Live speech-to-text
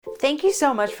Thank you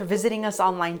so much for visiting us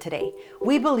online today.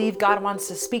 We believe God wants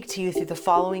to speak to you through the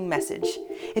following message.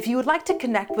 If you would like to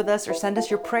connect with us or send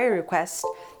us your prayer requests,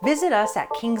 visit us at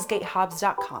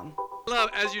kingsgatehobbs.com.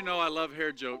 As you know, I love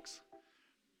hair jokes.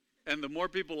 And the more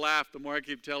people laugh, the more I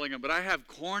keep telling them. But I have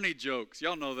corny jokes.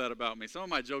 Y'all know that about me. Some of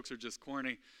my jokes are just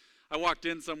corny. I walked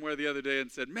in somewhere the other day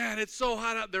and said, man, it's so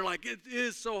hot out. They're like, it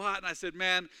is so hot. And I said,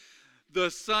 man, the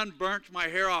sun burnt my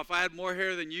hair off. I had more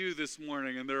hair than you this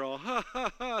morning. And they're all, ha, ha,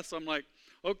 ha. So I'm like,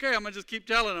 okay, I'm going to just keep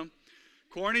telling them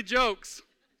corny jokes.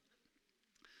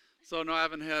 So no, I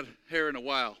haven't had hair in a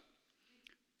while.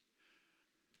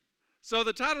 So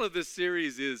the title of this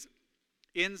series is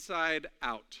Inside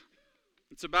Out.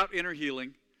 It's about inner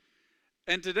healing.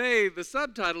 And today, the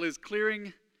subtitle is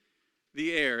Clearing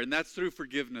the Air, and that's through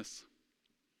forgiveness.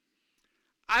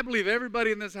 I believe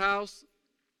everybody in this house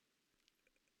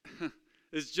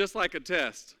is just like a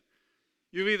test.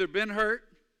 You've either been hurt,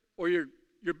 or you're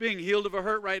being healed of a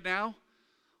hurt right now,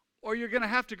 or you're going to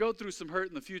have to go through some hurt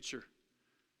in the future.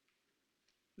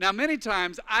 Now, many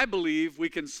times, I believe we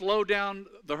can slow down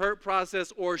the hurt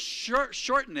process or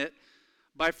shorten it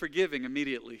by forgiving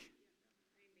immediately.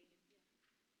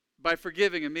 By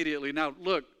forgiving immediately. Now,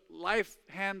 look, life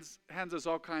hands us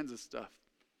all kinds of stuff.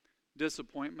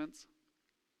 Disappointments,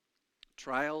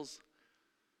 trials,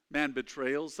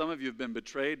 betrayals. Some of you have been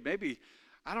betrayed. Maybe,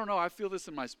 I don't know, I feel this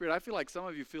in my spirit. I feel like some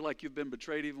of you feel like you've been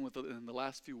betrayed even in the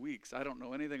last few weeks. I don't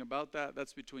know anything about that.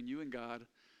 That's between you and God.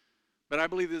 But I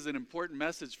believe this is an important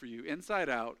message for you. Inside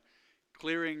out,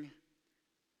 clearing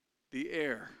the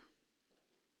air.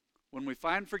 When we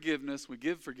find forgiveness, we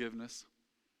give forgiveness,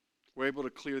 we're able to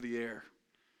clear the air.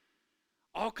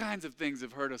 All kinds of things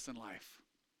have hurt us in life.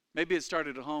 Maybe it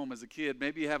started at home as a kid.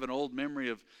 Maybe you have an old memory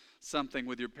of something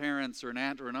with your parents or an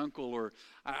aunt or an uncle. Or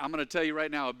I'm going to tell you right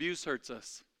now, abuse hurts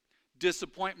us.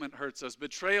 Disappointment hurts us.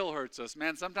 Betrayal hurts us.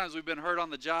 Man, sometimes we've been hurt on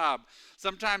the job.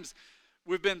 Sometimes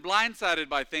we've been blindsided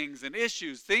by things and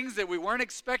issues, things that we weren't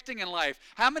expecting in life.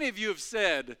 How many of you have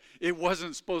said, it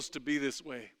wasn't supposed to be this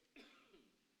way?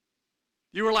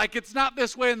 You were like, it's not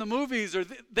this way in the movies, or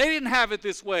they didn't have it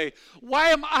this way. Why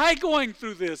am I going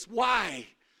through this? Why?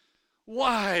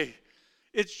 Why?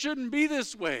 It shouldn't be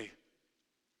this way.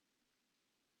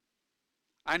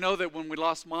 I know that when we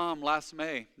lost Mom last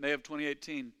May of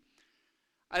 2018,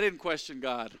 I didn't question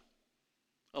God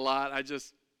a lot. I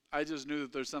just knew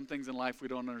that there's some things in life we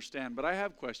don't understand. But I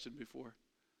have questioned before.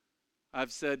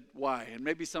 I've said, why? And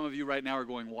maybe some of you right now are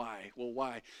going, why? Well,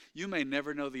 why? You may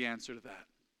never know the answer to that.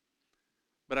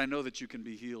 But I know that you can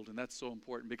be healed, and that's so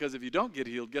important. Because if you don't get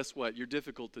healed, guess what? You're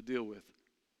difficult to deal with.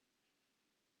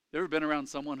 You ever been around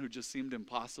someone who just seemed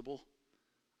impossible?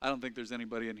 I don't think there's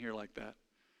anybody in here like that.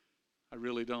 I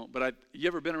really don't. But you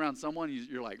ever been around someone,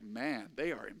 you're like, man,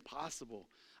 they are impossible.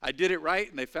 I did it right,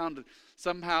 and they found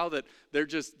somehow that they're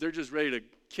just ready to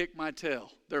kick my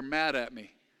tail. They're mad at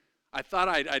me. I thought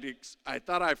I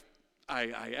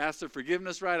asked their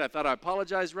forgiveness right. I thought I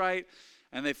apologized right.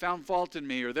 And they found fault in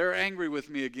me, or they're angry with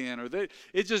me again, or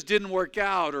it just didn't work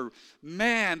out, or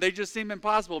man, they just seem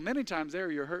impossible. Many times they're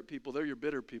your hurt people, they're your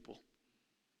bitter people.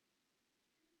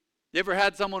 You ever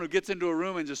had someone who gets into a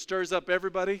room and just stirs up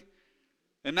everybody?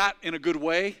 And not in a good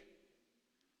way.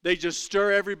 They just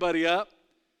stir everybody up.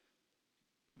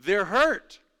 They're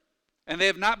hurt, and they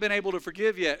have not been able to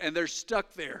forgive yet, and they're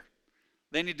stuck there.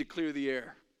 They need to clear the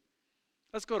air.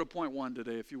 Let's go to point one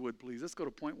today, if you would, please. Let's go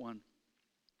to point one.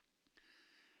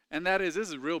 And that is, this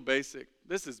is real basic.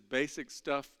 This is basic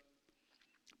stuff.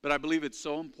 But I believe it's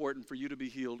so important for you to be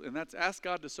healed. And that's ask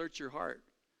God to search your heart.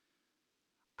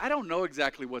 I don't know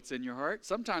exactly what's in your heart.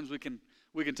 Sometimes we can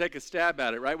take a stab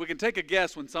at it, right? We can take a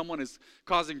guess when someone is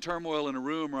causing turmoil in a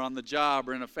room or on the job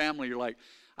or in a family. You're like,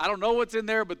 I don't know what's in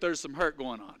there, but there's some hurt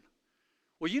going on.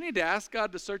 Well, you need to ask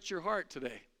God to search your heart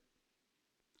today.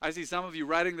 I see some of you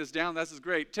writing this down. This is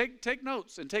great. Take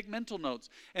notes and take mental notes.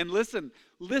 And listen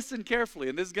carefully.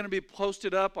 And this is going to be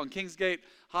posted up on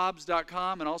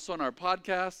kingsgatehobbs.com and also on our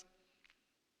podcast.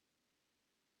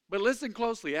 But listen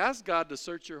closely. Ask God to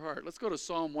search your heart. Let's go to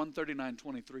Psalm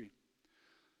 139:23.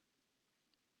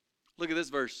 Look at this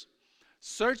verse.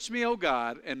 Search me, O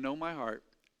God, and know my heart.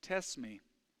 Test me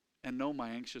and know my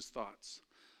anxious thoughts.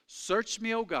 Search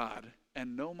me, O God,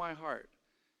 and know my heart.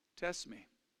 Test me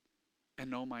and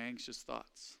know my anxious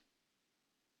thoughts.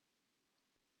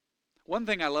 One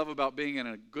thing I love about being in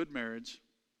a good marriage,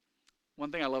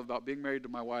 one thing I love about being married to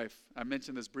my wife, I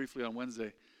mentioned this briefly on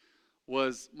Wednesday,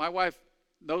 was my wife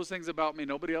knows things about me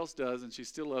nobody else does, and she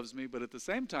still loves me, but at the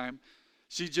same time,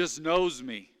 she just knows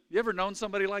me. You ever known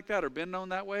somebody like that or been known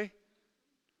that way?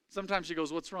 Sometimes she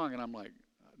goes, what's wrong? And I'm like,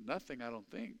 nothing, I don't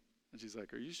think. And she's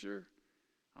like, are you sure?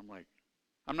 I'm like,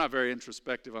 I'm not very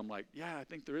introspective. I'm like, yeah, I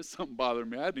think there is something bothering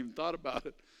me. I hadn't even thought about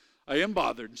it. I am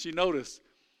bothered. And she noticed.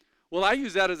 Well, I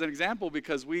use that as an example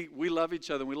because we love each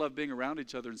other and we love being around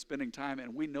each other and spending time,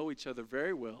 and we know each other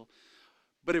very well.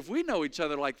 But if we know each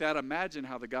other like that, imagine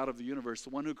how the God of the universe, the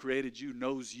one who created you,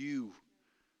 knows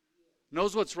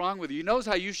what's wrong with you. He knows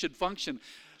how you should function.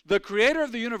 The creator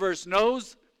of the universe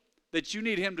knows that you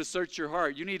need him to search your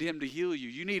heart. You need him to heal you.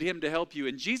 You need him to help you.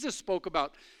 And Jesus spoke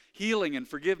about healing and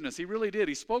forgiveness. He really did.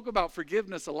 He spoke about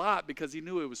forgiveness a lot because he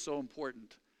knew it was so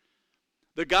important.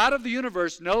 The God of the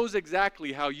universe knows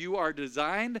exactly how you are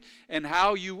designed and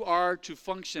how you are to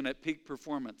function at peak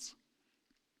performance.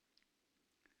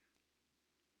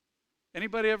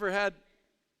 Anybody ever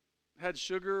had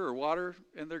sugar or water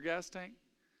in their gas tank?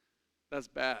 That's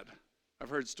bad. I've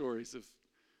heard stories of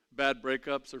bad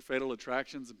breakups or fatal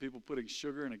attractions and people putting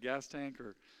sugar in a gas tank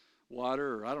or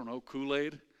water or, I don't know,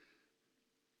 Kool-Aid.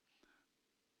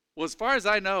 Well, as far as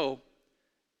I know,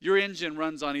 your engine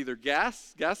runs on either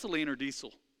gasoline, or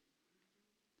diesel.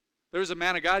 There was a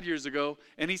man of God years ago,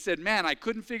 and he said, man, I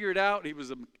couldn't figure it out. He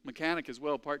was a mechanic as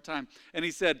well, part-time. And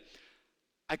he said,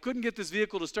 I couldn't get this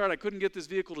vehicle to start.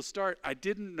 I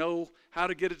didn't know how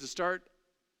to get it to start.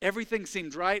 Everything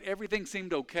seemed right. Everything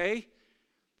seemed okay.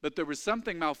 But there was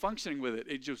something malfunctioning with it.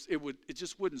 It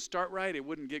just wouldn't start right. It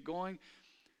wouldn't get going.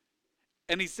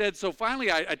 And he said, so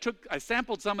finally I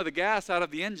sampled some of the gas out of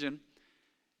the engine.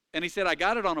 And he said, I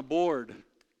got it on a board.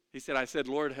 I said,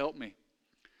 Lord, help me.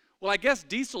 Well, I guess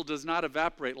diesel does not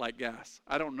evaporate like gas.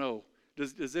 I don't know.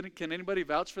 Can anybody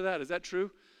vouch for that? Is that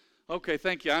true? Okay,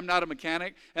 thank you. I'm not a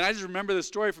mechanic. And I just remember this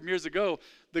story from years ago.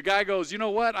 The guy goes, you know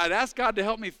what? I'd asked God to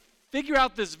help me figure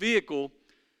out this vehicle.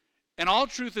 And all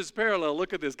truth is parallel.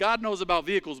 Look at this. God knows about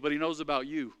vehicles, but he knows about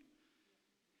you.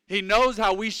 He knows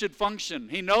how we should function.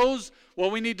 He knows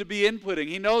what we need to be inputting.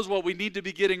 He knows what we need to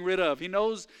be getting rid of. He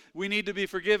knows we need to be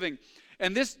forgiving.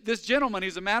 And this gentleman,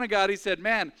 he's a man of God, he said,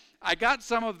 man, I got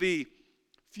some of the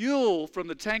fuel from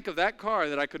the tank of that car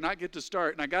that I could not get to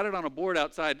start, and I got it on a board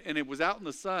outside, and it was out in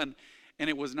the sun, and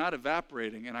it was not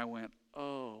evaporating. And I went,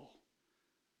 oh,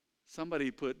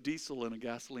 somebody put diesel in a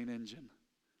gasoline engine.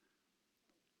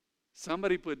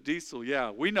 Somebody put diesel,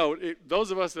 yeah. We know,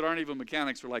 those of us that aren't even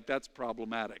mechanics are like, that's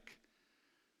problematic.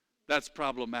 That's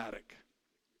problematic.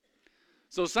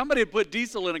 So somebody put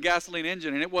diesel in a gasoline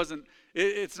engine, and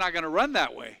it's not going to run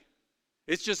that way.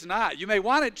 It's just not. You may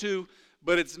want it to,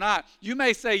 but it's not. You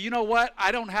may say, you know what?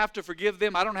 I don't have to forgive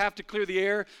them. I don't have to clear the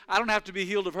air. I don't have to be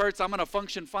healed of hurts. I'm going to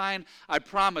function fine. I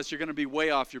promise you're going to be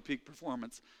way off your peak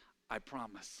performance. I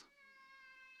promise.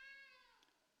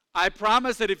 I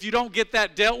promise that if you don't get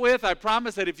that dealt with, I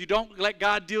promise that if you don't let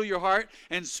God deal your heart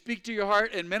and speak to your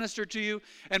heart and minister to you,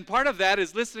 and part of that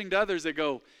is listening to others that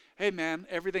go, hey man,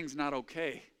 everything's not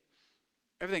okay.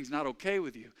 Everything's not okay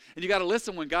with you. And you got to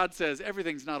listen when God says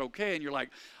everything's not okay, and you're like,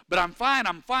 but I'm fine,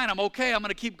 I'm okay, I'm going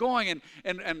to keep going.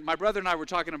 And my brother and I were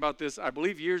talking about this, I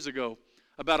believe years ago,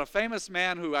 about a famous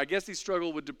man who I guess he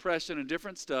struggled with depression and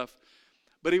different stuff,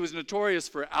 but he was notorious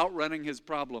for outrunning his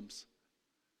problems.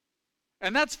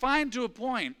 And that's fine to a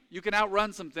point. You can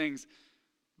outrun some things.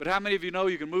 But how many of you know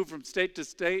you can move from state to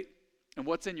state, and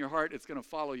what's in your heart, it's going to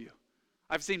follow you?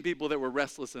 I've seen people that were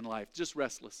restless in life, just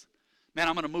restless. Man,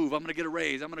 I'm going to move. I'm going to get a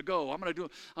raise. I'm going to go.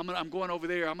 I'm going over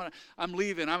there. I'm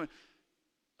leaving.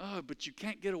 But you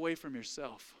can't get away from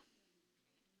yourself.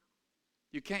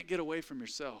 You can't get away from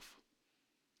yourself.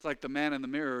 It's like the man in the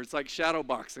mirror. It's like shadow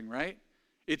boxing, right?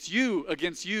 It's you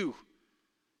against you.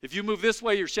 If you move this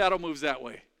way, your shadow moves that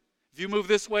way. If you move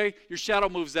this way, your shadow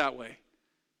moves that way.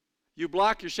 You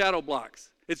block, your shadow blocks.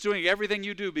 It's doing everything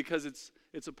you do because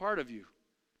it's a part of you.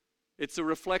 It's a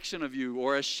reflection of you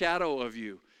or a shadow of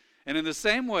you. And in the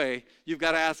same way, you've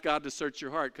got to ask God to search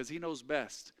your heart because he knows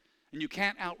best. And you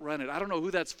can't outrun it. I don't know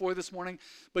who that's for this morning,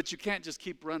 but you can't just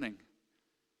keep running.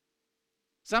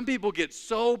 Some people get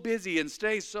so busy and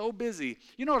stay so busy.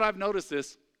 You know what I've noticed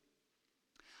this?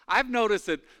 I've noticed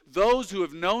that those who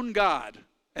have known God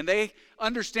and they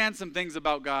understand some things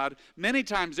about God, many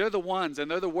times they're the ones, and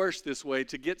they're the worst this way,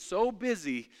 to get so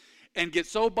busy and get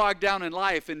so bogged down in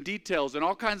life and details and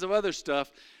all kinds of other stuff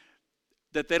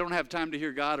that they don't have time to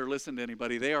hear God or listen to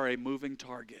anybody. They are a moving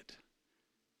target.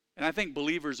 And I think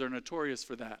believers are notorious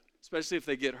for that, especially if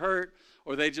they get hurt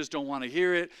or they just don't want to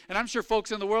hear it. And I'm sure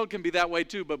folks in the world can be that way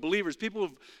too, but believers, people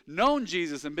who've known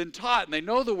Jesus and been taught and they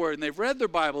know the Word and they've read their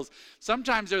Bibles,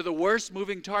 sometimes they're the worst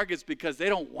moving targets because they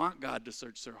don't want God to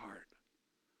search their heart.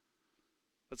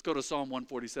 Let's go to Psalm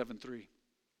 147:3.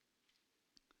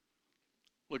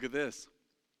 Look at this.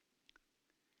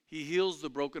 He heals the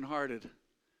brokenhearted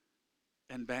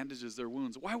and bandages their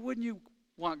wounds. Why wouldn't you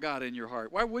want God in your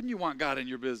heart? Why wouldn't you want God in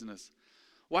your business?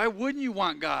 Why wouldn't you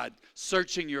want God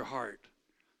searching your heart?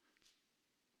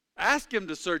 Ask him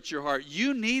to search your heart.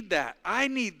 You need that. I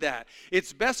need that.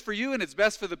 It's best for you and it's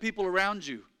best for the people around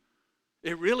you.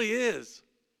 It really is.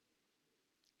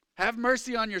 Have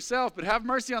mercy on yourself, but have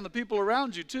mercy on the people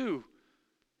around you too.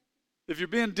 If you're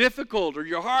being difficult or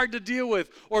you're hard to deal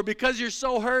with, or because you're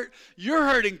so hurt, you're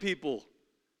hurting people.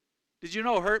 Did you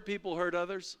know hurt people hurt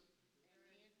others?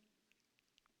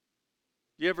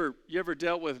 You ever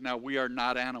dealt with, now we are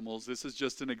not animals, this is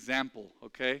just an example,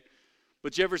 okay?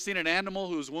 But you ever seen an animal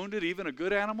who's wounded, even a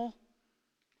good animal?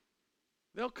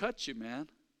 They'll cut you, man.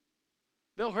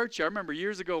 They'll hurt you. I remember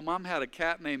years ago, Mom had a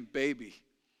cat named Baby.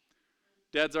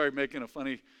 Dad's already making a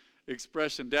funny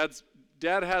expression.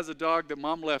 Dad has a dog that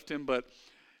Mom left him, but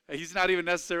he's not even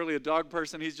necessarily a dog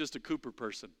person. He's just a Cooper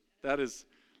person. That is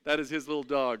his little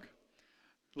dog.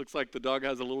 Looks like the dog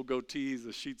has a little goatee. He's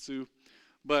a Shih Tzu.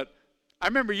 But I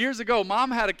remember years ago,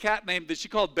 Mom had a cat named that she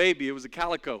called Baby. It was a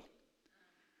calico.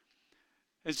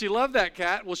 And she loved that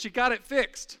cat. Well, she got it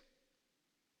fixed.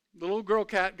 The little girl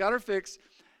cat got her fixed.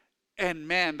 And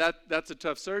man, that's a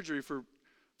tough surgery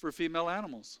for female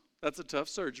animals. That's a tough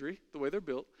surgery, the way they're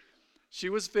built. She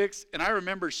was fixed, and I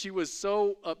remember she was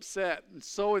so upset and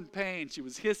so in pain. She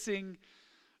was hissing,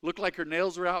 looked like her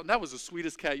nails were out, and that was the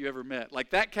sweetest cat you ever met.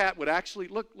 Like that cat would actually,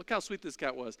 look how sweet this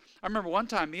cat was. I remember one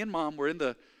time me and Mom were in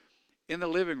the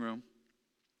living room,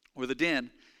 or the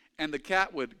den, and the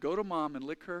cat would go to Mom and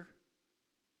lick her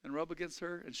and rub against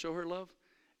her and show her love,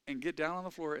 and get down on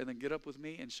the floor and then get up with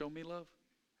me and show me love,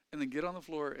 and then get on the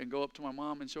floor and go up to my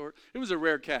mom and show her. It was a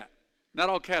rare cat. Not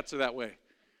all cats are that way.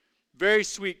 Very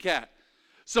sweet cat.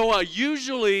 So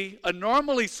usually a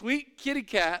normally sweet kitty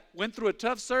cat went through a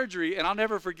tough surgery, and I'll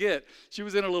never forget. She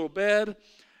was in a little bed,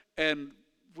 and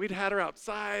we'd had her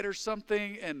outside or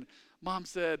something, and Mom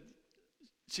said,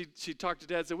 she talked to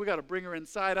Dad, said, we got to bring her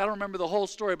inside. I don't remember the whole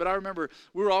story, but I remember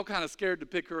we were all kind of scared to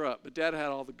pick her up, but Dad had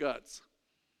all the guts.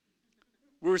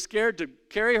 We were scared to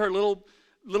carry her little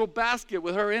basket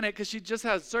with her in it because she just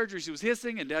had surgery. She was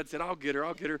hissing, and Dad said, I'll get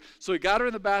her. So he got her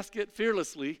in the basket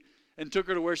fearlessly and took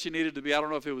her to where she needed to be. I don't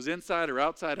know if it was inside or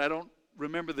outside. I don't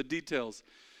remember the details.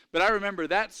 But I remember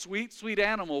that sweet, sweet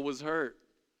animal was hurt.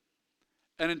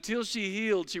 And until she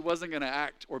healed, she wasn't going to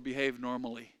act or behave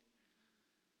normally.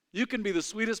 You can be the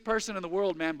sweetest person in the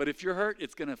world, man, but if you're hurt,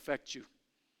 it's going to affect you.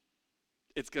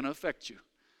 It's going to affect you.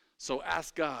 So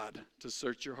ask God to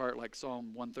search your heart, like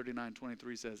Psalm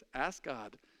 139:23 says. Ask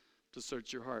God to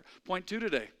search your heart. Point 2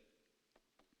 today.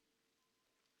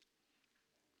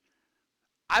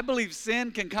 I believe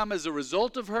sin can come as a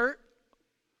result of hurt,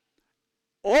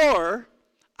 or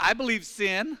I believe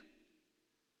sin,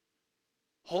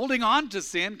 holding on to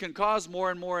sin, can cause more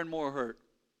and more and more hurt.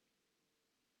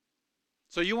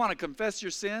 So you want to confess your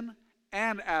sin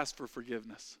and ask for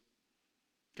forgiveness.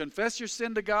 Confess your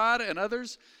sin to God and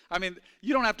others. I mean,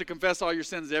 you don't have to confess all your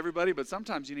sins to everybody, but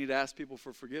sometimes you need to ask people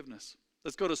for forgiveness.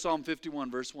 Let's go to Psalm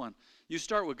 51, verse 1. You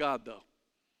start with God, though.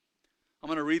 I'm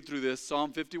going to read through this.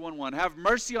 Psalm 51:1. Have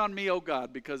mercy on me, O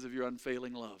God, because of your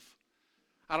unfailing love.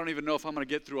 I don't even know if I'm going to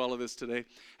get through all of this today.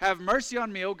 Have mercy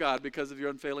on me, O God, because of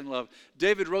your unfailing love.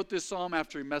 David wrote this psalm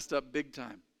after he messed up big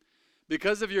time.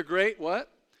 Because of your great, what?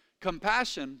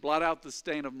 Compassion, blot out the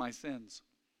stain of my sins.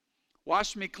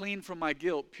 Wash me clean from my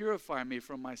guilt. Purify me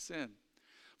from my sin.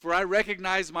 For I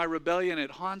recognize my rebellion.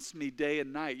 It haunts me day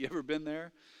and night. You ever been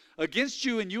there? Against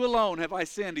you and you alone have I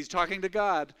sinned. He's talking to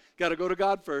God. Got to go to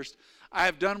God first. I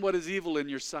have done what is evil in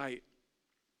your sight.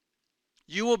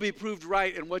 You will be proved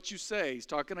right in what you say. He's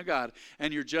talking to God.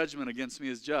 And your judgment against me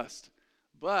is just.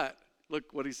 But,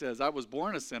 look what he says. I was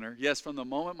born a sinner. Yes, from the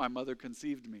moment my mother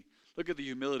conceived me. Look at the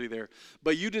humility there.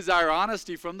 But you desire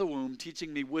honesty from the womb,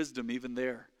 teaching me wisdom even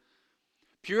there.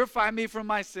 Purify me from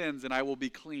my sins, and I will be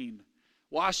clean.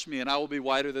 Wash me, and I will be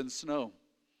whiter than snow.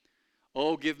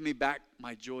 Oh, give me back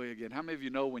my joy again. How many of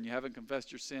you know when you haven't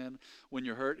confessed your sin, when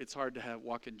you're hurt, it's hard to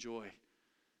walk in joy?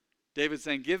 David's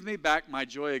saying, give me back my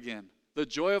joy again, the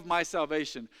joy of my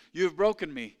salvation. You have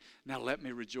broken me. Now let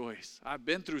me rejoice. I've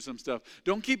been through some stuff.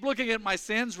 Don't keep looking at my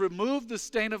sins. Remove the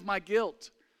stain of my guilt.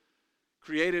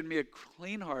 Create in me a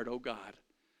clean heart, O God.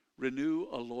 Renew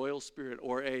a loyal spirit,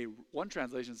 or one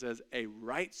translation says, a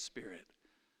right spirit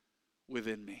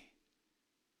within me.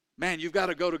 Man, you've got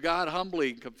to go to God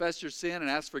humbly, confess your sin, and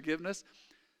ask forgiveness.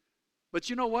 But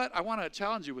you know what? I want to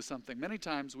challenge you with something. Many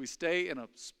times we stay in a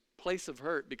place of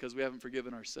hurt because we haven't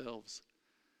forgiven ourselves.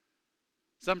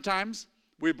 Sometimes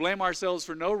we blame ourselves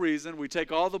for no reason. We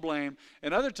take all the blame.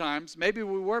 And other times, maybe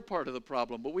we were part of the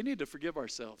problem, but we need to forgive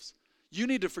ourselves. You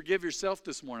need to forgive yourself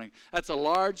this morning. That's a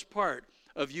large part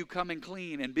of you coming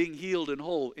clean and being healed and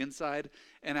whole inside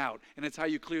and out. And it's how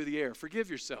you clear the air. Forgive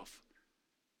yourself.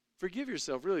 Forgive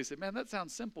yourself. Really say, man, that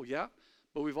sounds simple, yeah?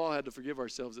 But we've all had to forgive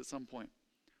ourselves at some point.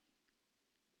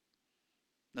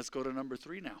 Let's go to number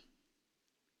 3 now.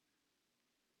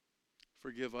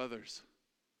 Forgive others.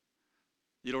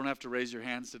 You don't have to raise your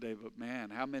hands today, but man,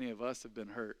 how many of us have been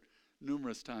hurt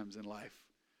numerous times in life?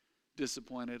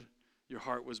 Disappointed. Your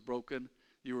heart was broken.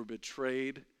 You were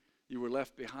betrayed. You were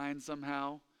left behind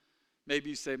somehow. Maybe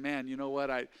you say, man, you know what?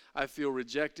 I feel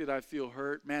rejected. I feel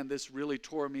hurt. Man, this really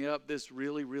tore me up. This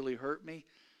really, really hurt me.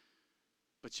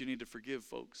 But you need to forgive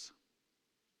folks.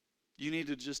 You need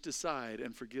to just decide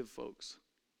and forgive folks.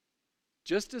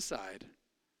 Just decide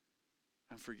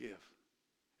and forgive.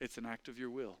 It's an act of your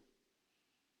will.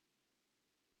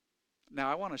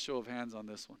 Now, I want a show of hands on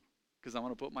this one because I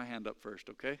want to put my hand up first,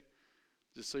 okay?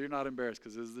 Just so you're not embarrassed,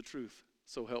 because this is the truth.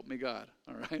 So help me God,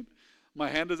 all right? My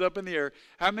hand is up in the air.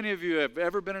 How many of you have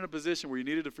ever been in a position where you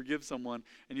needed to forgive someone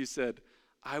and you said,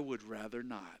 I would rather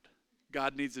not.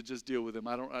 God needs to just deal with him.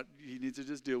 He needs to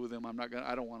just deal with him.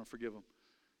 I don't want to forgive him.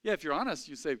 Yeah, if you're honest,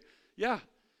 you say, yeah.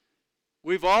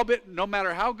 We've all been, no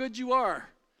matter how good you are,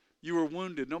 you were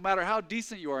wounded. No matter how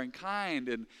decent you are and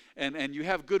kind and you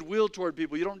have goodwill toward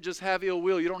people, you don't just have ill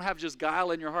will. You don't have just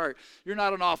guile in your heart. You're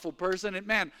not an awful person. And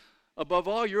man, above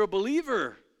all, you're a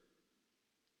believer.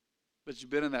 But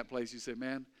you've been in that place. You say,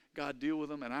 man, God, deal with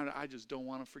them. And I just don't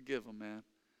want to forgive them, man.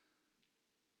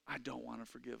 I don't want to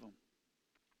forgive them.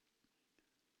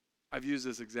 I've used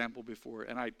this example before,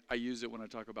 and I use it when I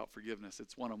talk about forgiveness.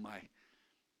 It's one of my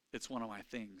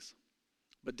things.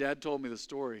 But Dad told me the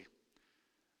story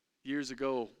years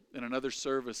ago in another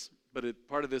service, but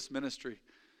part of this ministry.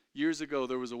 Years ago,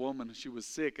 there was a woman. She was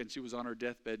sick, and she was on her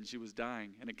deathbed, and she was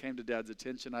dying. And it came to Dad's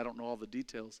attention. I don't know all the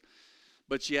details.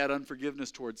 But she had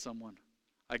unforgiveness towards someone.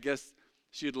 I guess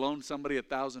she had loaned somebody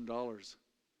 $1,000,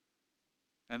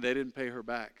 and they didn't pay her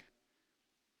back.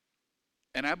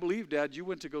 And I believe, Dad, you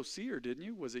went to go see her, didn't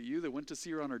you? Was it you that went to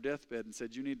see her on her deathbed and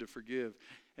said, you need to forgive?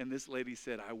 And this lady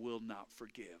said, I will not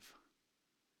forgive.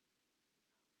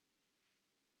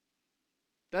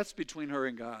 That's between her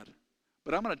and God.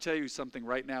 But I'm going to tell you something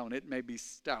right now, and it may be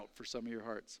stout for some of your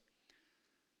hearts.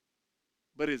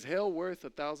 But is hell worth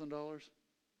 $1,000?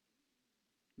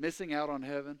 Missing out on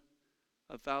heaven?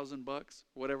 $1,000?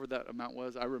 Whatever that amount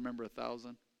was. I remember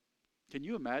 1,000. Can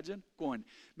you imagine going,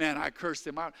 man, I cursed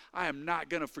them out. I am not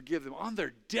going to forgive them on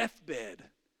their deathbed.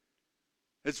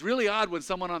 It's really odd when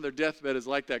someone on their deathbed is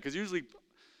like that, because usually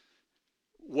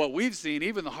what we've seen,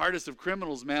 even the hardest of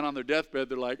criminals, man, on their deathbed,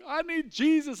 they're like, I need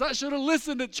Jesus. I should have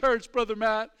listened to church, Brother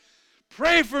Matt.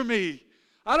 Pray for me.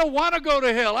 I don't want to go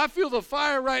to hell. I feel the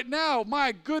fire right now.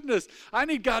 My goodness. I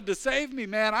need God to save me,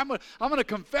 man. I'm going to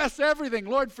confess everything.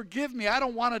 Lord, forgive me. I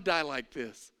don't want to die like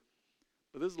this.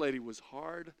 But this lady was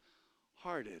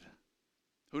hard-hearted.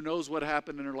 Who knows what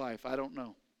happened in her life? I don't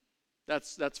know.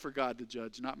 That's for God to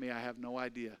judge, not me. I have no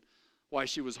idea why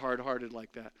she was hard-hearted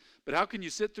like that. But how can you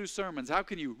sit through sermons? How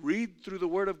can you read through the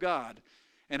Word of God?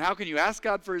 And how can you ask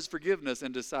God for his forgiveness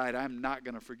and decide, I'm not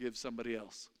going to forgive somebody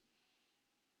else?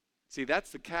 See,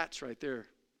 that's the catch right there.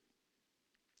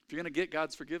 If you're going to get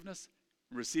God's forgiveness,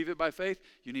 receive it by faith,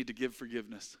 you need to give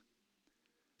forgiveness.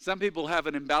 Some people have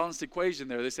an imbalanced equation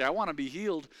there. They say, I want to be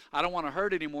healed. I don't want to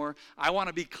hurt anymore. I want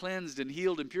to be cleansed and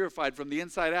healed and purified from the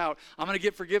inside out. I'm going to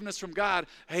get forgiveness from God.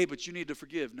 Hey, but you need to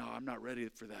forgive. No, I'm not ready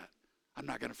for that. I'm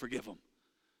not going to forgive them.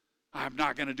 I'm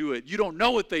not going to do it. You don't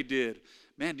know what they did.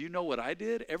 Man, do you know what I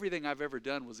did? Everything I've ever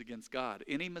done was against God.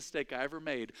 Any mistake I ever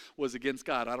made was against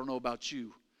God. I don't know about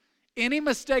you. Any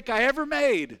mistake I ever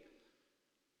made,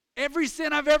 every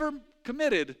sin I've ever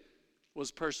committed was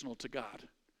personal to God.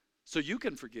 So you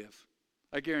can forgive.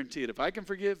 I guarantee it. If I can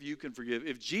forgive, you can forgive.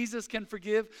 If Jesus can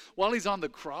forgive while he's on the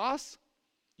cross,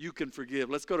 you can forgive.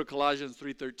 Let's go to Colossians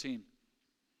 3:13.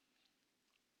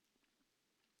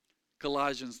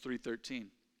 Colossians 3:13.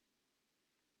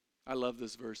 I love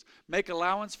this verse. Make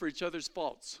allowance for each other's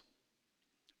faults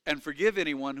and forgive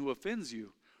anyone who offends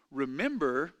you.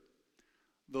 Remember,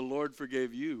 the Lord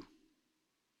forgave you,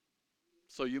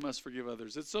 so you must forgive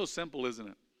others. It's so simple, isn't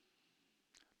it?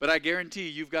 But I guarantee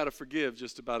you've got to forgive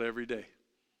just about every day.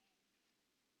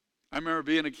 I remember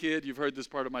being a kid. You've heard this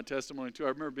part of my testimony too. I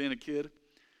remember being a kid,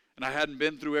 and I hadn't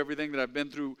been through everything that I've been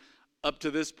through up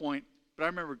to this point. But I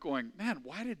remember going, man,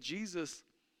 why did Jesus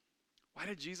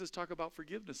talk about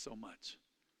forgiveness so much?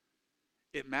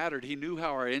 It mattered. He knew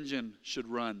how our engine should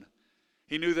run.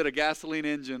 He knew that a gasoline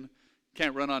engine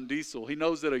can't run on diesel. He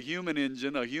knows that a human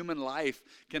engine, a human life,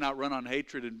 cannot run on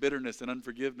hatred and bitterness and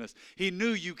unforgiveness. He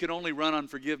knew you can only run on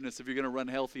forgiveness if you're going to run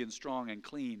healthy and strong and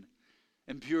clean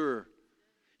and pure.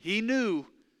 He knew.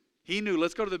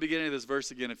 Let's go to the beginning of this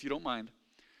verse again, if you don't mind.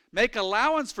 Make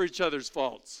allowance for each other's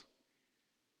faults.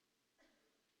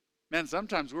 Man,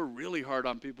 sometimes we're really hard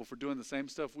on people for doing the same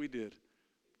stuff we did.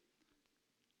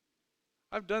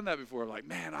 I've done that before. Like,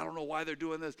 man, I don't know why they're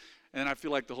doing this. And I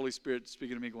feel like the Holy Spirit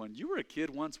speaking to me going, you were a kid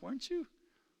once, weren't you?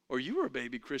 Or you were a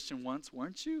baby Christian once,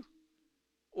 weren't you?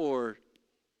 Or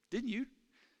didn't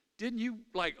you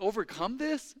like overcome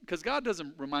this? Because God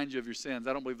doesn't remind you of your sins.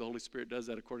 I don't believe the Holy Spirit does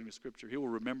that according to Scripture. He will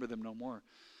remember them no more.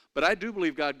 But I do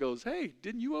believe God goes, hey,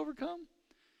 didn't you overcome?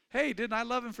 Hey, didn't I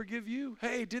love and forgive you?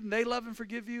 Hey, didn't they love and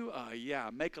forgive you? Yeah,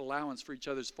 make allowance for each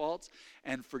other's faults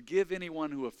and forgive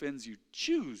anyone who offends you.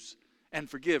 Choose and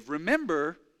forgive.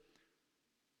 Remember,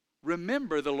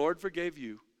 the Lord forgave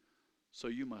you, so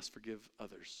you must forgive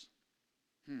others.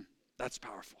 That's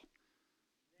powerful.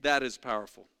 That is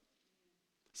powerful.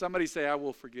 Somebody say, I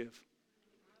will forgive.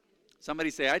 Somebody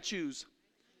say, I choose.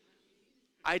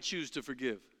 I choose to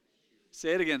forgive.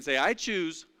 Say it again. Say, I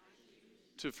choose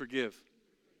to forgive.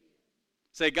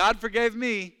 Say, God forgave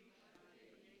me,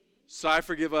 so I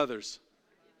forgive others.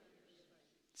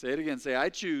 Say it again. Say, I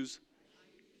choose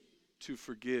to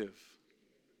forgive.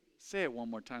 Say it one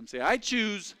more time. Say, I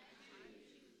choose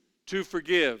to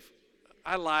forgive.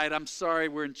 I lied. I'm sorry.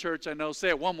 We're in church. I know. Say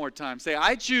it one more time. Say,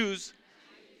 I choose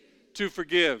to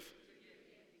forgive.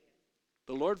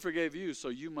 The Lord forgave you, so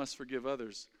you must forgive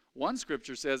others. One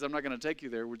scripture says, I'm not going to take you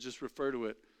there. We'll just refer to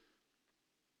it.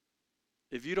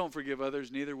 If you don't forgive others,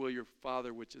 neither will your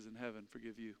Father which is in heaven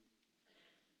forgive you.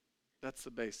 That's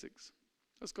the basics.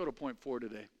 Let's go to point 4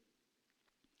 today.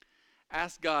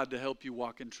 Ask God to help you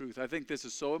walk in truth. I think this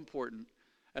is so important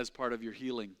as part of your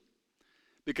healing.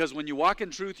 Because when you walk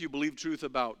in truth, you believe truth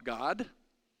about God.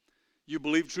 You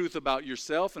believe truth about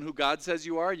yourself and who God says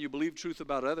you are, and you believe truth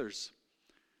about others.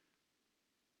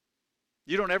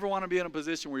 You don't ever want to be in a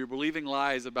position where you're believing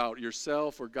lies about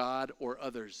yourself or God or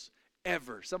others.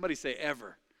 Ever. Somebody say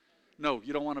ever. No,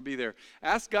 you don't want to be there.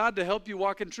 Ask God to help you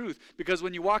walk in truth, because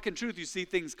when you walk in truth, you see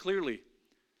things clearly.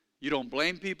 You don't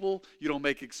blame people. You don't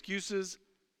make excuses.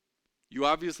 You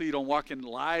don't walk in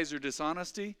lies or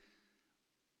dishonesty.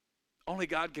 Only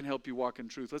God can help you walk in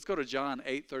truth. Let's go to John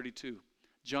 8:32.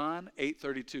 John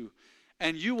 8:32.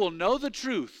 And you will know the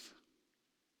truth,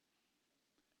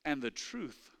 and the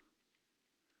truth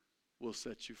will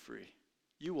set you free.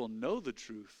 You will know the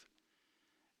truth,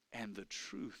 and the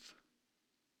truth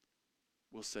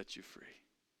will set you free.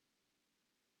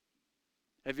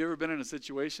 Have you ever been in a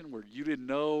situation where you didn't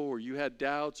know, or you had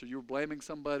doubts, or you were blaming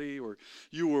somebody, or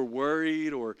you were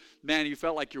worried, or man, you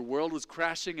felt like your world was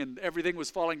crashing and everything was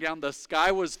falling down, the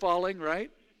sky was falling,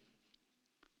 right?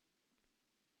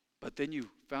 But then you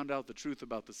found out the truth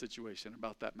about the situation,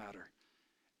 about that matter,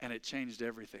 and it changed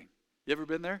everything. You ever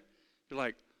been there? You're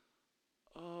like,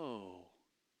 oh,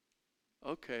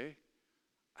 okay.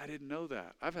 I didn't know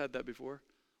that. I've had that before.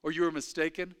 Or you were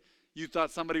mistaken. You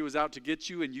thought somebody was out to get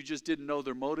you, and you just didn't know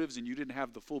their motives, and you didn't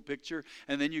have the full picture.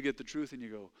 And then you get the truth, and you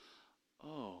go,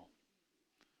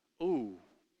 oh,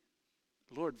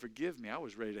 Lord, forgive me. I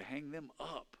was ready to hang them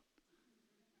up.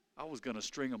 I was going to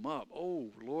string them up. Oh,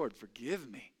 Lord, forgive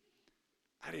me.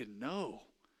 I didn't know.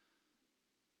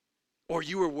 Or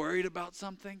you were worried about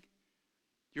something.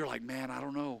 You're like, man, I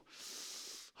don't know.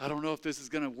 I don't know if this is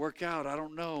going to work out. I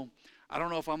don't know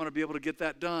if I'm going to be able to get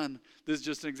that done. This is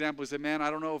just an example. You say, man, I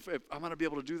don't know if I'm going to be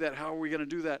able to do that. How are we going to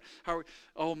do that?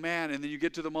 Oh, man. And then you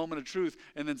get to the moment of truth,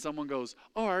 and then someone goes,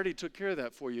 oh, I already took care of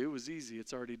that for you. It was easy.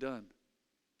 It's already done.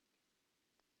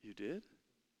 You did?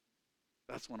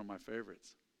 That's one of my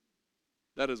favorites.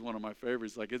 That is one of my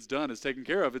favorites. Like, it's done. It's taken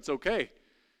care of. It's okay.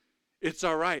 It's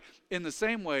all right. In the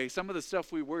same way, some of the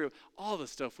stuff we worry about, all the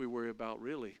stuff we worry about,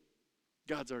 really,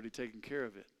 God's already taken care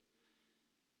of it.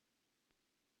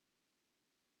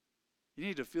 You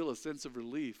need to feel a sense of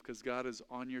relief because God is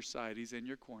on your side. He's in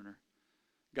your corner.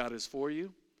 God is for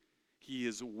you. He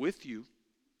is with you.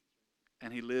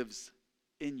 And He lives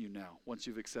in you now once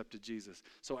you've accepted Jesus.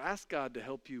 So ask God to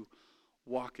help you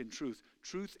walk in truth.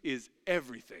 Truth is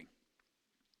everything.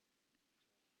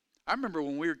 I remember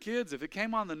when we were kids, if it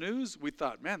came on the news, we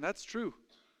thought, man, that's true.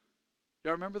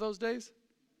 Y'all remember those days?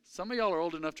 Some of y'all are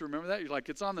old enough to remember that. You're like,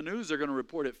 it's on the news. They're going to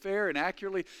report it fair and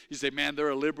accurately. You say, man, they're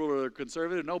a liberal or they're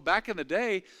conservative. No, back in the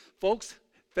day, folks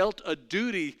felt a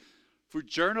duty for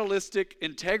journalistic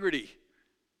integrity.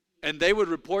 And they would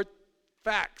report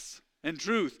facts and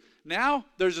truth. Now,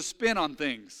 there's a spin on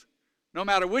things. No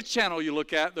matter which channel you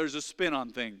look at, there's a spin on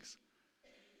things.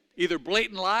 Either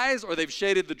blatant lies or they've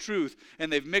shaded the truth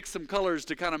and they've mixed some colors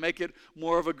to kind of make it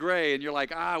more of a gray. And you're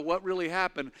like, what really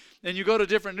happened? And you go to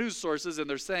different news sources and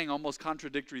they're saying almost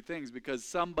contradictory things because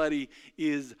somebody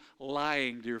is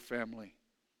lying to your family.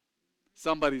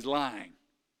 Somebody's lying.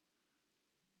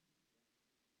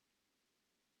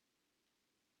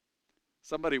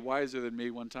 Somebody wiser than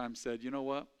me one time said, you know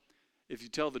what? If you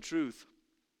tell the truth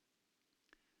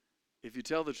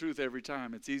every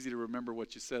time, it's easy to remember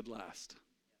what you said last.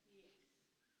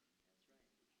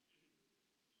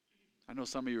 I know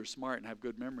some of you are smart and have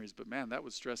good memories, but man, that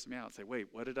would stress me out. Say, wait,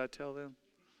 what did I tell them?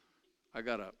 I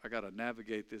gotta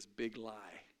navigate this big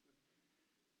lie.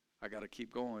 I gotta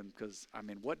keep going because,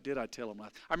 what did I tell them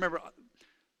last? I remember,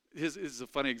 this is a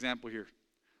funny example here.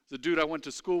 There's a dude I went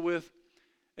to school with,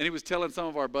 and he was telling some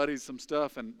of our buddies some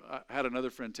stuff, and I had another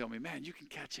friend tell me, man, you can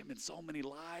catch him in so many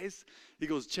lies. He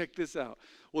goes, check this out.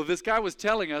 Well, this guy was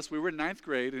telling us, we were in 9th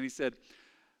grade, and he said,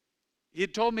 he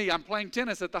had told me I'm playing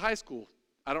tennis at the high school.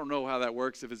 I don't know how that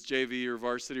works, if it's JV or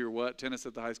varsity or what, tennis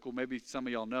at the high school. Maybe some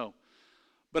of y'all know.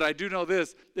 But I do know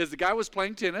this, is the guy was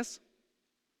playing tennis,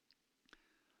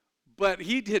 but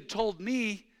he had told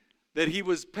me that he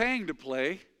was paying to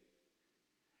play,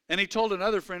 and he told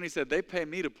another friend, he said, they pay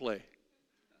me to play.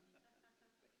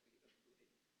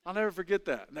 I'll never forget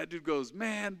that. And that dude goes,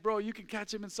 man, bro, you can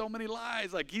catch him in so many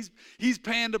lies. Like he's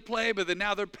paying to play, but then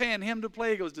now they're paying him to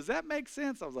play. He goes, does that make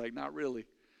sense? I was like, not really.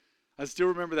 I still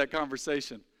remember that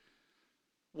conversation.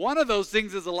 One of those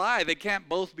things is a lie. They can't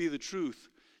both be the truth.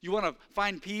 You want to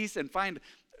find peace and find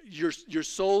your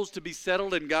souls to be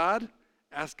settled in God?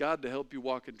 Ask God to help you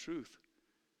walk in truth.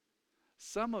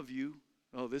 Some of you,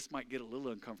 this might get a little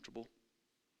uncomfortable.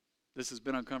 This has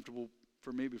been uncomfortable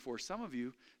for me before. Some of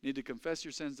you need to confess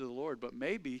your sins to the Lord, but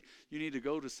maybe you need to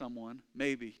go to someone,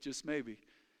 maybe, just maybe,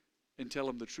 and tell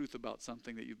them the truth about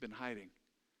something that you've been hiding.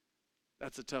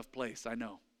 That's a tough place, I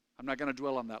know. I'm not going to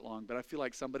dwell on that long, but I feel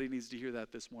like somebody needs to hear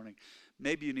that this morning.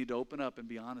 Maybe you need to open up and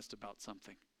be honest about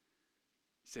something.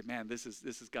 Say, man, this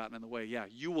has gotten in the way. Yeah,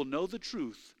 you will know the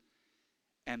truth,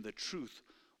 and the truth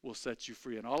will set you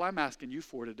free. And all I'm asking you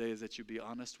for today is that you be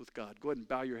honest with God. Go ahead and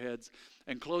bow your heads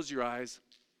and close your eyes,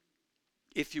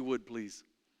 if you would, please.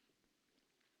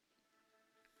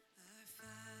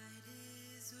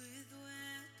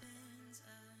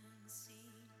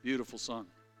 Beautiful song.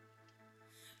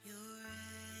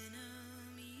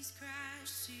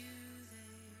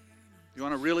 You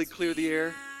want to really clear the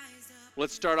air?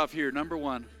 Let's start off here. Number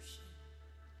one.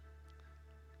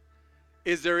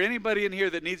 Is there anybody in here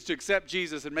that needs to accept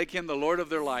Jesus and make him the Lord of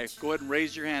their life? Go ahead and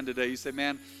raise your hand today. You say,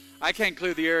 man, I can't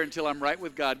clear the air until I'm right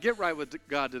with God. Get right with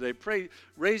God today. Pray.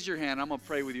 Raise your hand. I'm going to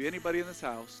pray with you. Anybody in this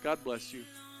house? God bless you.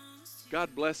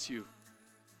 God bless you.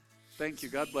 Thank you.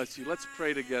 God bless you. Let's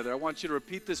pray together. I want you to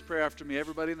repeat this prayer after me.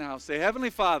 Everybody in the house. Say, Heavenly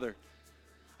Father,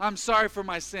 I'm sorry for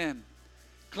my sin.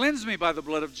 Cleanse me by the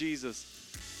blood of Jesus.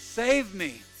 Save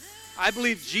me. I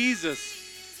believe Jesus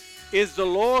is the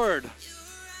Lord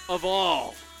of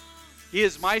all. He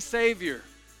is my Savior.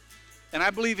 And I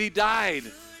believe he died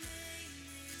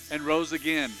and rose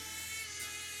again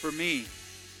for me.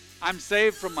 I'm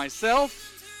saved from myself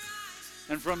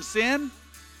and from sin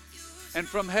and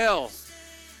from hell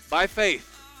by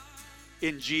faith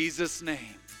in Jesus'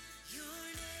 name.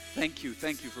 Thank you.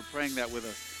 Thank you for praying that with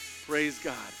us. Praise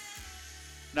God.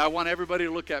 Now I want everybody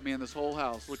to look at me in this whole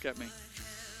house. Look at me.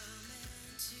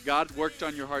 God worked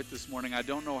on your heart this morning. I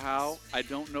don't know how. I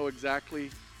don't know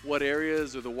exactly what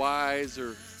areas or the whys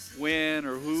or when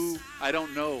or who. I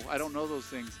don't know. I don't know those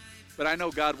things. But I know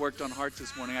God worked on hearts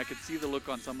this morning. I could see the look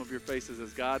on some of your faces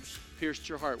as God pierced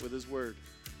your heart with his word.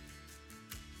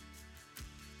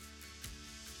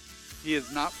 He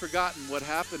has not forgotten what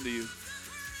happened to you.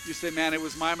 You say, man, it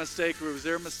was my mistake or it was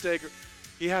their mistake.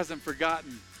 He hasn't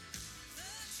forgotten.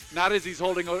 Not as he's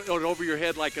holding it over your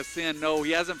head like a sin. No,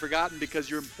 he hasn't forgotten because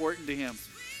you're important to him.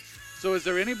 So is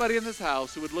there anybody in this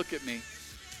house who would look at me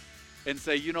and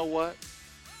say, you know what?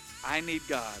 I need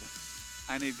God.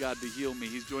 I need God to heal me.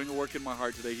 He's doing a work in my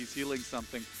heart today. He's healing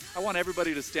something. I want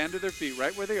everybody to stand to their feet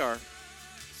right where they are.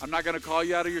 I'm not going to call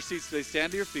you out of your seats today.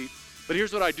 Stand to your feet. But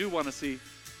here's what I do want to see.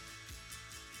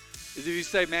 Is if you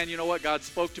say, man, you know what? God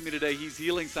spoke to me today. He's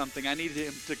healing something. I need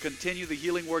him to continue the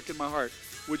healing work in my heart.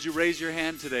 Would you raise your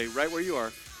hand today, right where you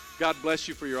are? God bless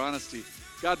you for your honesty.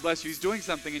 God bless you. He's doing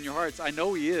something in your hearts. I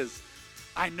know he is.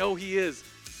 I know he is.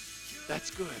 That's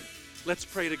good. Let's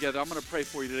pray together. I'm going to pray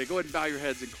for you today. Go ahead and bow your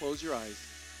heads and close your eyes.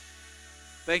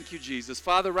 Thank you, Jesus.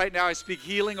 Father, right now I speak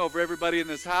healing over everybody in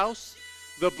this house.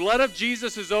 The blood of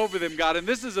Jesus is over them, God. And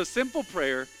this is a simple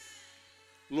prayer.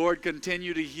 Lord,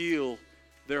 continue to heal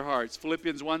their hearts.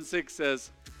 Philippians 1:6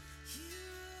 says,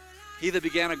 He that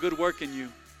began a good work in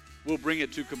you will bring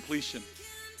it to completion.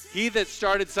 He that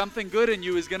started something good in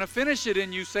you is going to finish it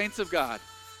in you, saints of God.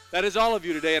 That is all of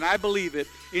you today, and I believe it.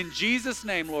 In Jesus'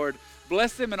 name, Lord,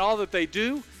 bless them in all that they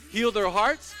do. Heal their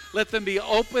hearts. Let them be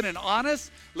open and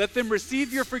honest. Let them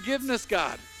receive your forgiveness,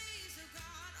 God.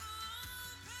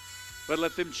 But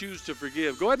let them choose to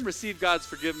forgive. Go ahead and receive God's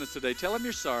forgiveness today. Tell him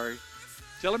you're sorry.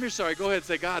 Tell him you're sorry. Go ahead and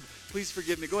say, God, please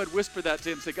forgive me. Go ahead and whisper that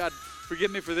to him. Say, God,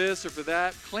 forgive me for this or for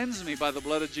that. Cleanse me by the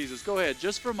blood of Jesus. Go ahead,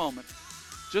 just for a moment.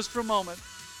 Just for a moment.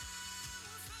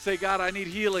 Say, God, I need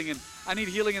healing, and I need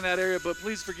healing in that area, but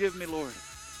please forgive me, Lord.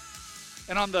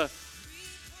 And on the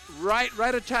right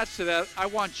attached to that, I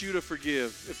want you to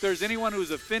forgive. If there's anyone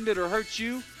who's offended or hurt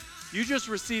you, you just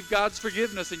receive God's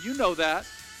forgiveness, and you know that.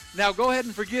 Now go ahead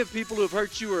and forgive people who have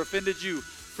hurt you or offended you.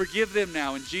 Forgive them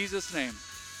now in Jesus' name.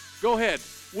 Go ahead.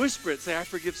 Whisper it. Say, I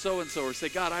forgive so-and-so. Or say,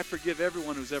 God, I forgive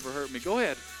everyone who's ever hurt me. Go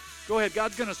ahead. Go ahead.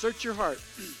 God's going to search your heart.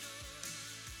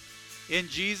 In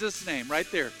Jesus' name, right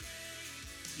there.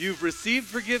 You've received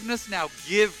forgiveness. Now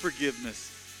give forgiveness.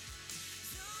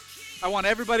 I want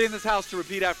everybody in this house to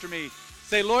repeat after me.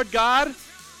 Say, Lord God,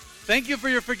 thank you for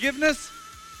your forgiveness.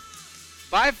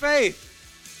 By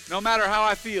faith, no matter how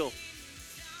I feel,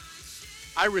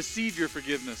 I receive your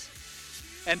forgiveness.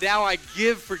 And now I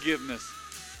give forgiveness.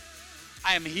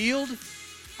 I am healed.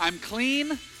 I'm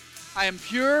clean. I am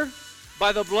pure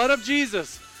by the blood of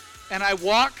Jesus. And I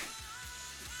walk,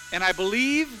 and I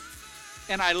believe,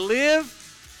 and I live,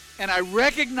 and I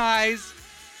recognize,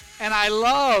 and I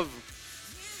love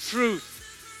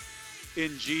truth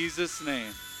in Jesus'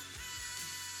 name.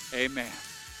 Amen.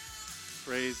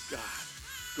 Praise God.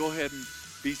 Go ahead and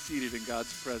be seated in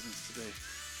God's presence today.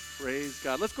 Praise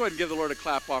God. Let's go ahead and give the Lord a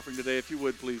clap offering today, if you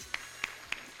would, please.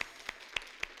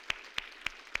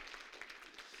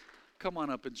 Come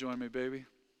on up and join me, baby.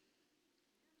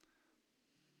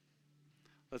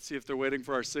 Let's see if they're waiting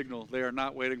for our signal. They are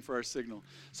not waiting for our signal.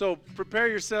 So prepare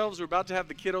yourselves. We're about to have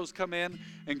the kiddos come in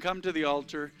and come to the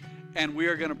altar, and we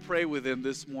are going to pray with them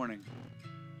this morning.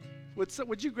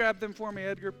 Would you grab them for me,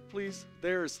 Edgar, please?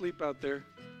 They're asleep out there.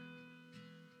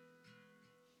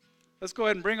 Let's go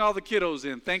ahead and bring all the kiddos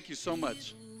in. Thank you so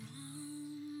much.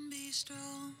 Be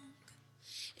strong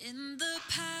in the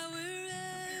power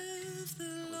of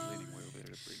the Lord,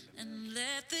 and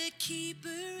let the keeper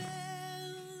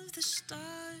of the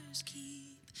stars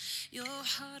keep your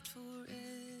heart forevermore.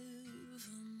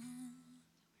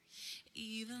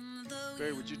 Even though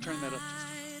Barry, would you turn that up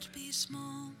just a be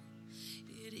small,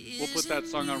 We'll put that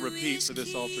song on repeat for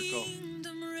this altar call.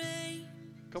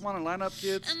 Come on and line up,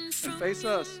 kids, and face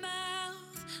us.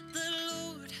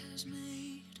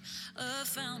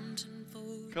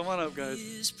 Come on up,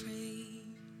 guys.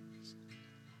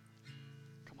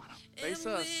 Come on up. Face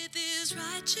us.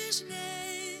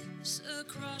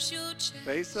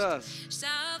 Face us.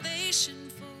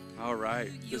 All right.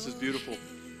 This is beautiful.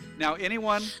 Now,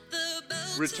 anyone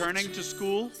returning to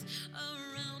school,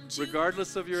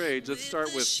 regardless of your age, let's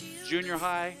start with junior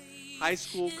high, high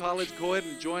school, college. Go ahead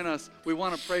and join us. We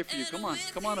want to pray for you. Come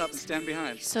on up and stand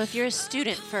behind. So if you're a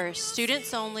student first,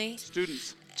 students only.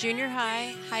 Students. Junior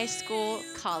high, high school,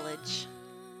 college.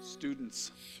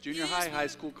 Students. Junior high, high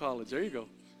school, college. There you go.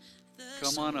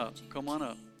 Come on up. Come on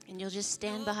up. And you'll just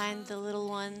stand behind the little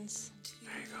ones.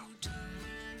 There you go.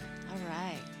 All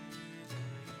right.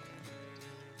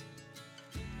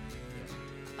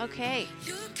 Okay.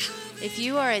 If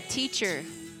you are a teacher,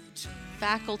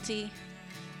 faculty,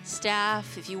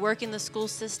 staff, if you work in the school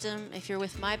system, if you're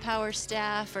with My Power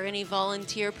staff or any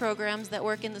volunteer programs that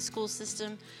work in the school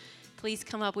system, please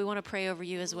come up. We want to pray over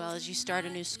you as well as you start a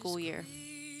new school year.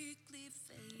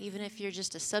 Even if you're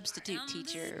just a substitute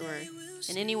teacher or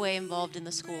in any way involved in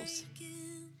the schools.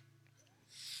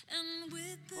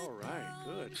 All right,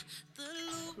 good.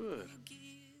 Good.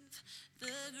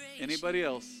 Anybody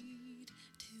else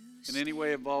in any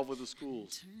way involved with the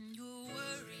schools?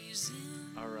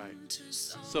 All right.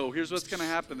 So here's what's going to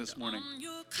happen this morning.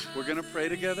 We're going to pray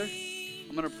together.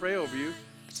 I'm going to pray over you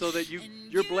so that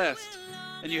you're blessed.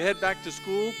 And you head back to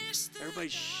school. Everybody,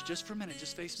 shh, just for a minute.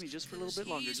 Just face me just for a little bit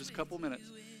longer, just a couple minutes.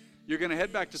 You're going to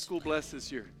head back to school blessed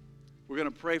this year. We're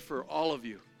going to pray for all of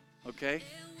you, okay?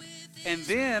 And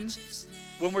then,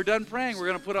 when we're done praying, we're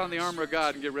going to put on the armor of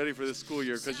God and get ready for this school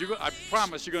year, because I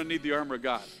promise you're going to need the armor of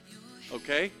God,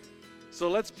 okay? So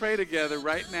let's pray together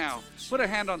right now. Put a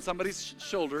hand on somebody's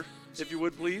shoulder, if you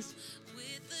would, please.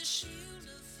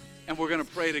 And we're going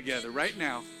to pray together right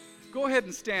now. go ahead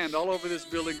and stand all over this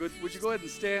building. Would you go ahead and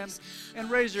stand and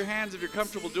raise your hands if you're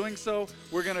comfortable doing so?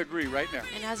 We're going to agree right now.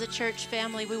 And as a church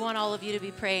family, we want all of you to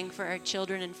be praying for our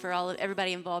children and for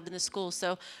everybody involved in the school.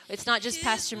 So it's not just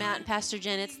Pastor Matt and Pastor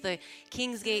Jen, it's the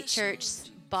Kingsgate Church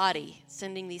body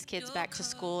sending these kids back to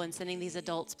school and sending these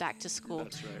adults back to school.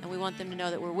 That's right. And we want them to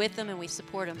know that we're with them and we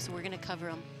support them. So we're going to cover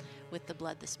them with the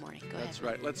blood this morning. Go That's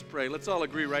ahead. right. Let's pray. Let's all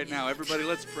agree right now. Everybody,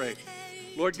 let's pray.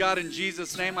 Lord God, in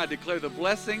Jesus' name, I declare the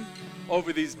blessing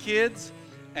over these kids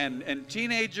and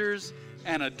teenagers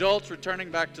and adults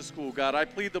returning back to school. God, I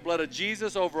plead the blood of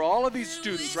Jesus over all of these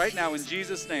students right now in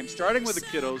Jesus' name, starting with the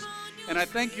kiddos. And I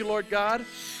thank you, Lord God,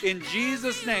 in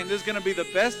Jesus' name, this is going to be the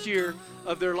best year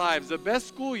of their lives, the best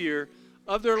school year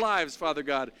of their lives, Father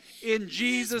God. In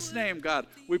Jesus' name, God,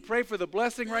 we pray for the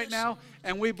blessing right now,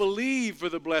 and we believe for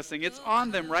the blessing. It's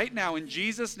on them right now in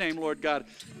Jesus' name, Lord God.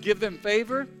 Give them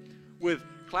favor with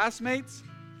classmates,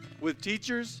 with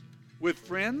teachers, with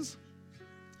friends,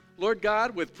 Lord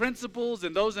God, with principals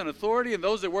and those in authority and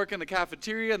those that work in the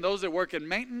cafeteria and those that work in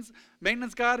maintenance,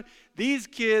 God, these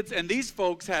kids and these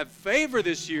folks have favor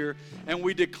this year, and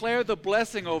we declare the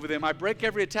blessing over them. I break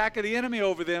every attack of the enemy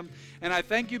over them, and I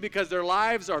thank you because their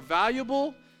lives are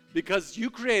valuable, because you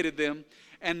created them,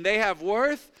 and they have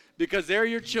worth because they're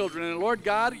your children. And Lord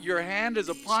God, your hand is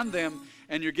upon them,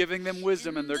 and you're giving them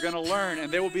wisdom, and they're going to learn,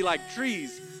 and they will be like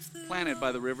trees planted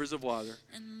by the rivers of water.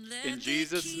 In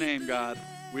Jesus' name, God,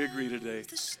 we agree today.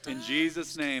 In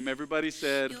Jesus' name, everybody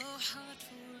said,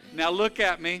 now look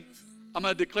at me. I'm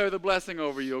going to declare the blessing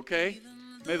over you, okay?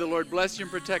 May the Lord bless you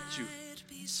and protect you,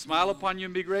 smile upon you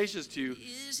and be gracious to you,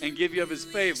 and give you of his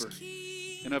favor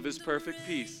and of his perfect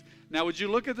peace. Now, would you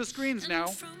look at the screens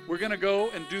now? We're going to go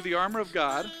and do the armor of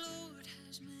God.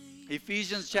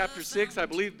 Ephesians chapter 6, I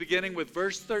believe, beginning with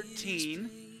verse 13.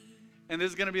 And this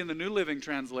is going to be in the New Living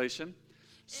Translation.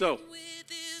 So,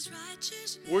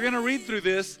 we're going to read through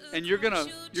this, and you're going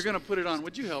to put it on.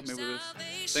 Would you help me with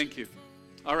this? Thank you.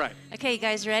 All right. Okay, you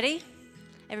guys ready?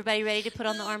 Everybody ready to put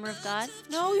on the armor of God?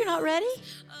 No, you're not ready?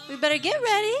 We better get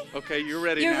ready. Okay, you're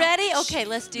ready now. You're ready? Okay,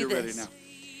 let's do You're this. ready now.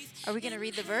 Are we going to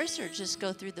read the verse or just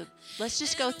go through let's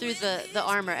just go through the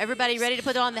armor. Everybody ready to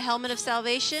put on the helmet of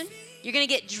salvation? You're going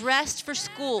to get dressed for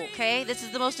school, okay? This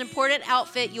is the most important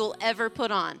outfit you'll ever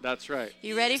put on. That's right.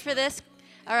 You ready for this?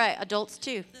 All right, adults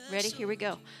too. Ready? Here we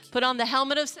go. Put on the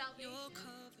helmet of salvation,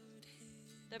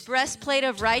 the breastplate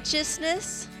of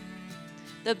righteousness,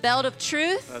 the belt of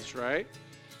truth. That's right.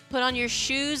 Put on your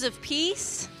shoes of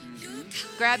peace.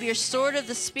 Grab your sword of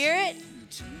the Spirit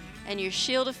and your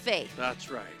shield of faith. That's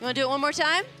right. You want to do it one more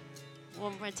time?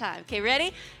 One more time. Okay,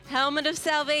 ready? Helmet of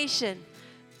salvation,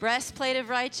 breastplate of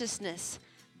righteousness,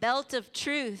 belt of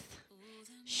truth,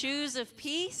 shoes of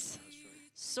peace,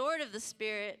 sword of the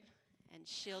Spirit, and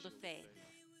shield of faith.